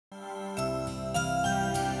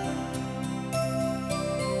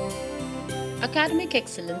Academic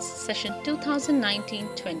Excellence Session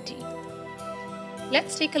 2019-20.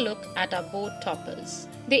 Let's take a look at our board toppers.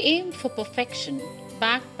 They aim for perfection,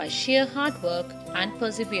 backed by sheer hard work and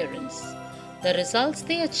perseverance. The results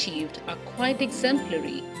they achieved are quite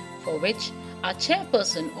exemplary, for which our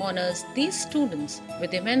chairperson honors these students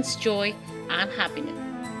with immense joy and happiness.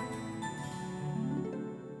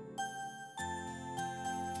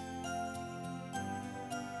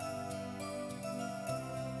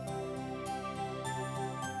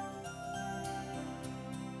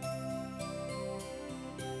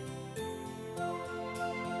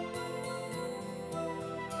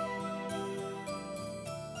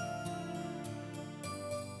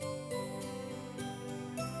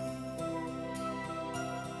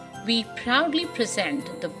 We proudly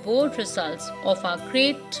present the board results of our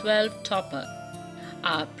grade 12 topper.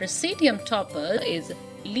 Our Presidium topper is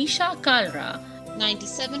Lisha Kalra,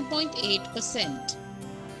 97.8%.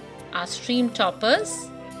 Our stream toppers: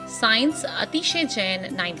 Science Atishay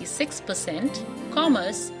Jain, 96%,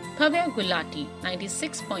 Commerce Bhavya Gulati,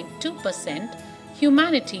 96.2%,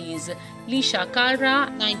 Humanities Lisha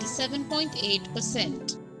Kalra,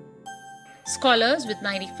 97.8%. Scholars with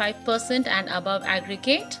 95% and above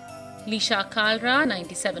aggregate: Lisha Kalra,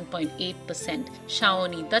 97.8%,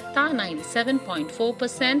 Shaoni Datta,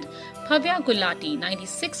 97.4%, Bhavya Gulati,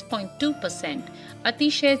 96.2%,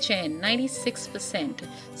 Atishay Jain, 96%,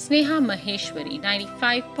 Sneha Maheshwari,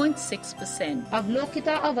 95.6%,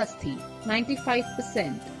 Avlokita Avasthi,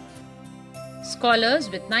 95%. Scholars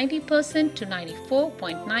with 90% to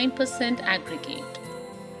 94.9% aggregate: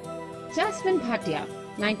 Jasmine Bhatia,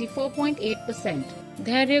 94.8%.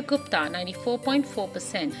 Sudha Gupta,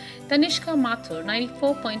 94.4%, Tanishka Mathur,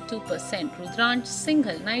 94.2%, Rudransh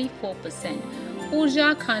Singhal, 94%,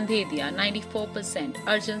 Urja Khandedia, 94%,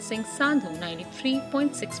 Arjun Singh Sandhu,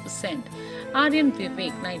 93.6%, Aryan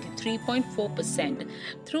Vivek, 93.4%,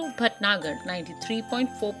 Dhruv Bhatnagar,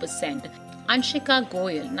 93.4%, Anshika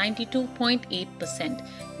Goyal, 92.8%,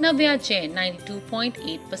 Navya Jain,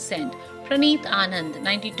 92.8%, Praneeth Anand,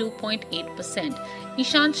 92.8%,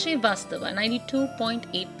 Ishan Shrivastava,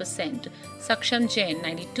 92.8%, Saksham Jain,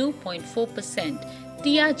 92.4%,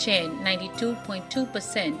 Tia Jain,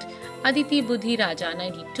 92.2%, Aditi Budhi Raja,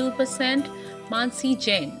 92%, Mansi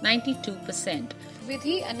Jain, 92%,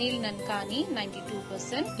 Vidhi Anil Nankani,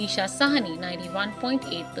 92%, Isha Sahani,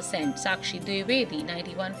 91.8%, Sakshi Dwivedi,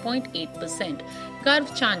 91.8%, Garv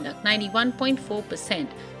Chandak, 91.4%,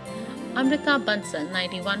 Amrita Bansal,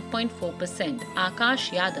 91.4%,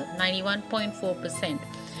 Akash Yadav, 91.4%,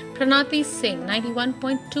 Pranati Singh,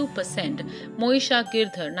 91.2%, Moisha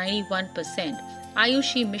Girdhar, 91%,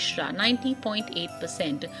 Ayushi Mishra,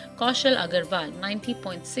 90.8%, Kaushal Agarwal,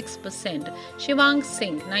 90.6%, Shivang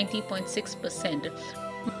Singh, 90.6%,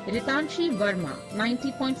 Ritanshi Verma,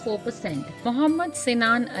 90.4%. Mohammad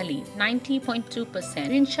Sinan Ali, 90.2%,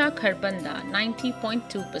 Rinsha Kharbanda,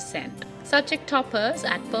 90.2%. Subject toppers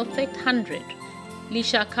at perfect 100: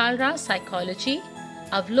 Lisha Kalra, Psychology;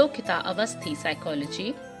 Avlokita Avasthi,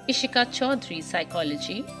 Psychology; Ishika Chaudhary,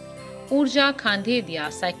 Psychology; Urja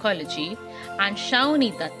Khandedia, Psychology; and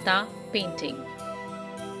Shaoni Datta, Painting.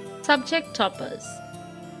 Subject toppers: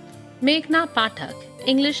 Meghna Pathak,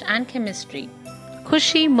 English and Chemistry;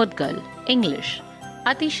 Khushi Mudgal, English;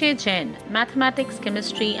 Atishay Jain, Mathematics,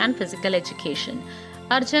 Chemistry and Physical Education;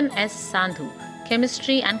 Arjun S. Sandhu,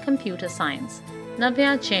 Chemistry and Computer Science;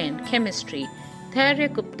 Navya Jain, Chemistry; Sudha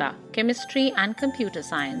Gupta, Chemistry and Computer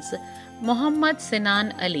Science; Mohammad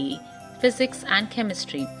Sinan Ali, Physics and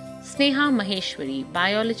Chemistry; Sneha Maheshwari,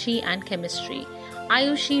 Biology and Chemistry;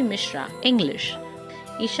 Ayushi Mishra, English;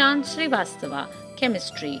 Ishan Shrivastava,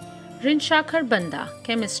 Chemistry; Rinsha Kharbanda,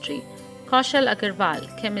 Chemistry; Kaushal Agarwal,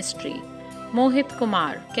 Chemistry; Mohit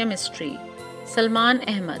Kumar, Chemistry; Salman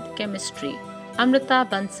Ahmed, Chemistry; Amrita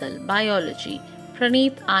Bansal, Biology;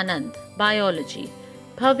 Praneeth Anand, Biology;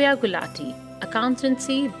 Bhavya Gulati,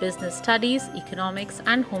 Accountancy, Business Studies, Economics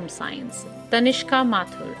and Home Science; Tanishka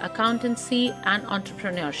Mathur, Accountancy and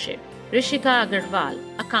Entrepreneurship; Rishika Agarwal,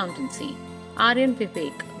 Accountancy; Aryan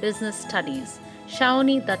Vivek, Business Studies;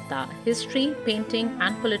 Shaoni Datta, History, Painting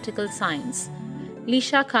and Political Science;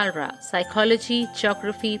 Lisha Kalra, Psychology,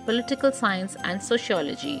 Geography, Political Science and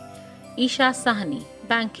Sociology; Isha Sahani,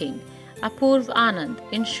 Banking; Apurv Anand,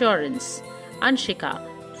 Insurance; Anshika,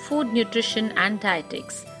 Food, Nutrition and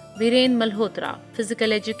Dietetics; Viren Malhotra,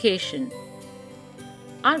 Physical Education.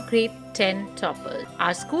 Our grade 10 topper.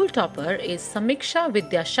 Our school topper is Samiksha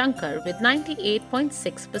Vidya Shankar with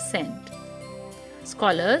 98.6%.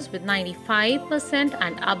 Scholars with 95%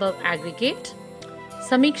 and above aggregate: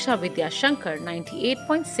 Samiksha Vidya Shankar,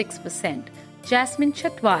 98.6%, Jasmine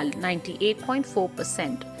Chatwal,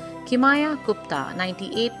 98.4%, Kimaya Gupta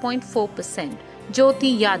 98.4%,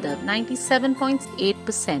 Jyoti Yadav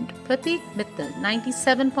 97.8%, Pratik Mittal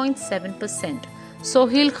 97.7%,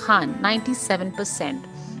 Sohail Khan 97%,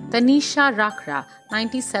 Tanisha Rakra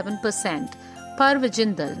 97%, Parv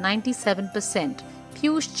Jindal 97%,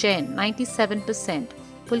 Piyush Jain 97%,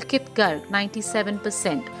 Pulkit Garg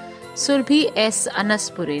 97%, Surbhi S.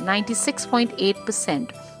 Anaspure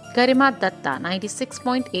 96.8%, Garima Datta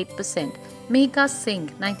 96.8%, Mehika Singh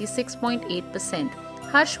 96.8%,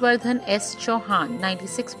 Harshvardhan S. Chauhan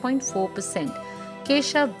 96.4%,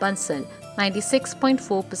 Keshav Bansal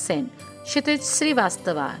 96.4%, Kshitij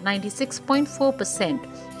Srivastava 96.4%,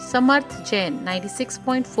 Samarth Jain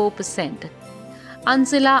 96.4%,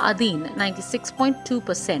 Anzila Adin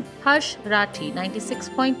 96.2%, Harsh Rathi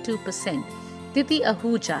 96.2%, Diti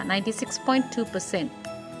Ahuja 96.2%,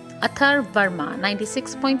 Athar Verma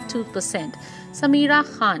 96.2%, Samira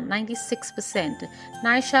Khan 96%,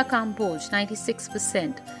 Naisha Kamboj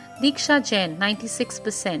 96%, Diksha Jain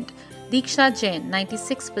 96%, Diksha Jain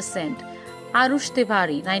 96%, Arush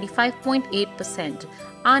Tiwari 95.8%,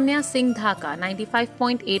 Anya Singh Dhaka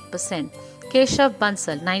 95.8%, Keshav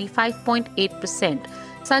Bansal 95.8%,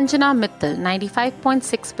 Sanjana Mittal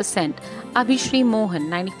 95.6%, Abhishri Mohan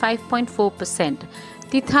 95.4%,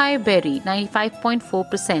 Tithai Berry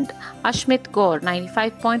 95.4%, Ashmit Gaur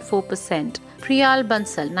 95.4%, Priyal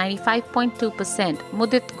Bansal 95.2%,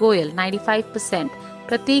 Mudit Goyal 95%,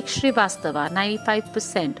 Pratik Srivastava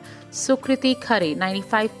 95%, Sukriti Khare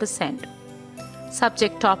 95%.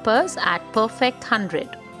 Subject toppers at perfect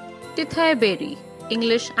 100. Tithai Berry,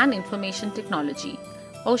 English and Information Technology.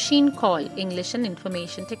 Oshin Kaul, English and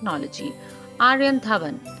Information Technology. Aryan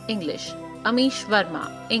Dhawan, English. Amish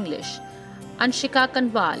Verma, English. Anshika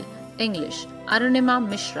Kanwal, English. Arunima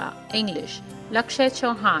Mishra, English. Lakshay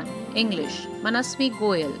Chauhan, English. Manasvi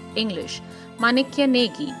Goyal, English. Manikya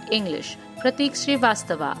Negi, English. Pratik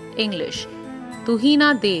Srivastava, English.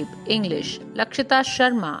 Tuhina Deb, English. Lakshita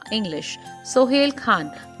Sharma, English. Sohail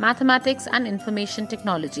Khan, Mathematics and Information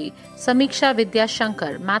Technology. Samiksha Vidya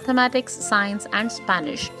Shankar, Mathematics, Science and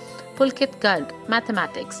Spanish. Pulkit Garg,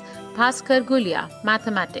 Mathematics. Bhaskar Gulia,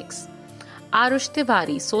 Mathematics. Arush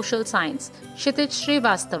Tiwari, Social Science. Kshitij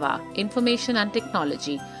Srivastava, Information and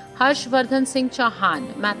Technology. Harshvardhan Singh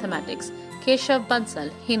Chauhan, Mathematics. Keshav Bansal,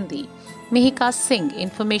 Hindi. Mehika Singh,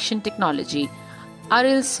 Information Technology.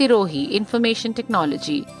 Aril Sirohi, Information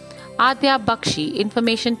Technology. Adya Bakshi,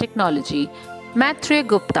 Information Technology. Maitreya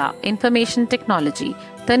Gupta, Information Technology.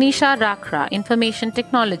 Tanisha Rakra, Information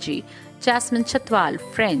Technology. Jasmine Chatwal,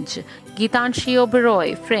 French. Gitanshi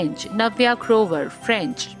Oberoi, French. Navya Grover,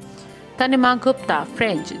 French. Tanima Gupta,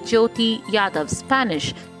 French. Jyoti Yadav,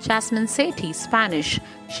 Spanish. Jasmine Sethi, Spanish.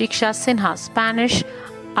 Shiksha Sinha, Spanish.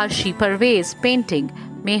 Arshi Parvez, Painting.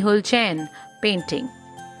 Mehul Jain, Painting.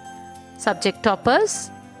 Subject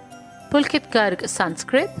toppers: Pulkit Garg,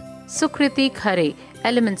 Sanskrit. Sukriti Khare,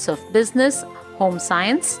 Elements of Business, Home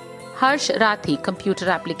Science. Harsh Rathi, Computer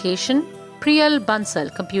Application. Priyal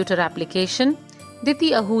Bansal, Computer Application.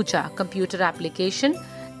 Diti Ahuja, Computer Application.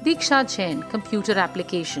 Diksha Jain, Computer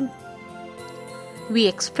Application. We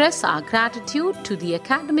express our gratitude to the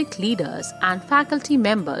academic leaders and faculty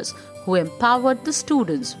members who empowered the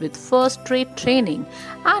students with first-rate training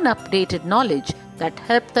and updated knowledge that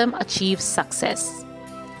helped them achieve success.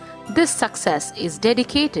 This success is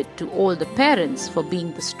dedicated to all the parents for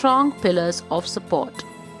being the strong pillars of support.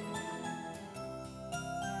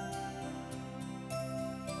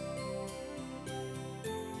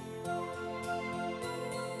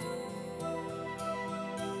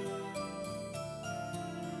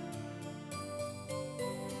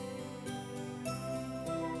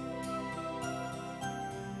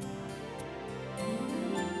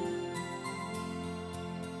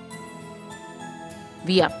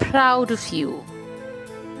 We are proud of you.